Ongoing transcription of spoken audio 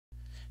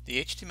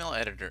The HTML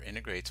editor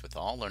integrates with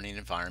all learning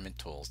environment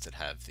tools that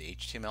have the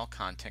HTML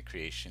content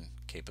creation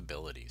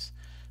capabilities.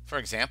 For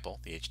example,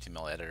 the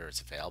HTML editor is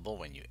available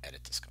when you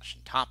edit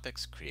discussion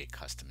topics, create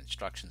custom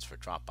instructions for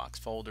Dropbox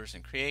folders,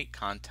 and create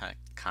content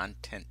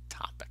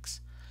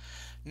topics.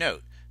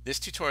 Note, this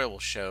tutorial will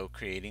show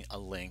creating a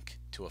link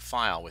to a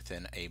file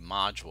within a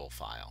module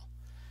file.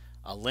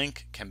 A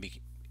link can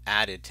be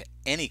added to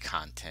any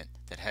content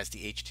that has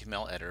the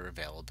HTML editor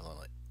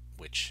available,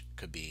 which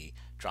could be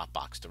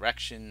Dropbox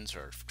directions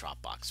or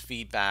Dropbox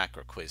feedback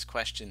or quiz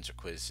questions or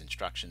quiz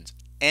instructions.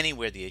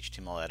 Anywhere the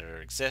HTML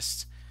editor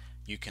exists,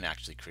 you can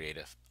actually create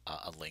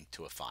a link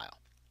to a file.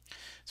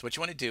 So what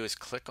you want to do is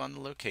click on the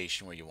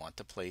location where you want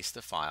to place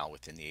the file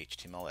within the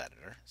HTML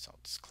editor. So I'll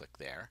just click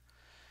there.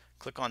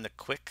 Click on the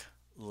quick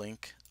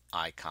link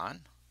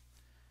icon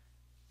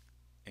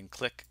and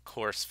click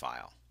course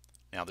file.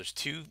 Now there's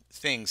two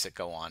things that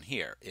go on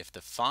here. If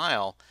the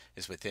file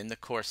is within the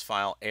course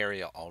file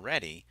area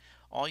already,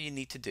 all you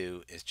need to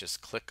do is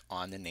just click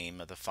on the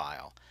name of the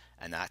file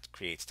and that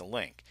creates the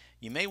link.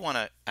 You may want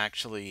to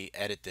actually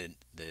edit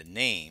the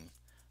name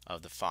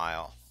of the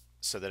file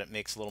so that it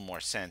makes a little more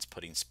sense,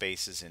 putting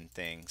spaces in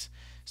things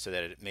so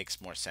that it makes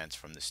more sense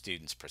from the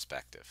student's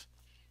perspective.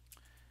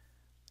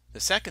 The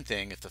second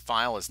thing, if the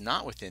file is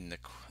not within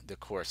the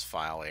course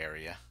file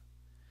area,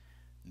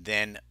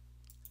 then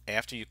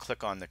after you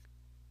click on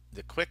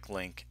the quick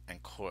link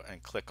and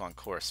click on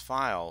course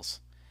files,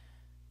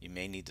 you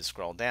may need to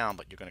scroll down,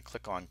 but you're going to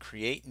click on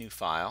create new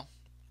file.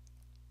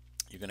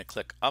 You're going to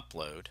click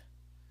upload.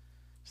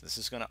 So this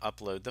is going to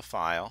upload the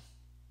file.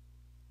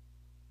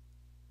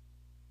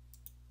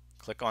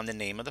 Click on the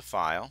name of the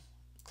file,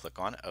 click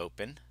on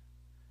open,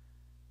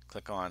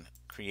 click on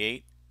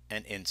create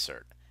and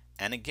insert.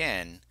 And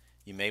again,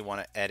 you may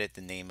want to edit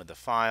the name of the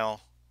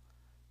file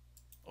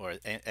or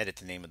edit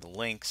the name of the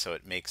link so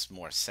it makes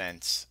more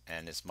sense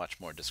and is much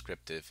more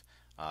descriptive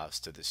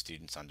so the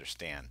students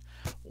understand.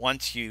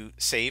 Once you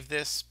save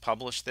this,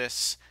 publish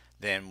this,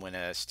 then when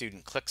a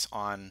student clicks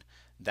on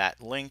that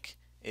link,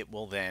 it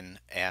will then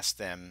ask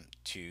them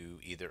to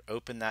either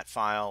open that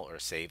file or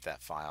save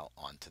that file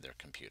onto their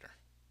computer.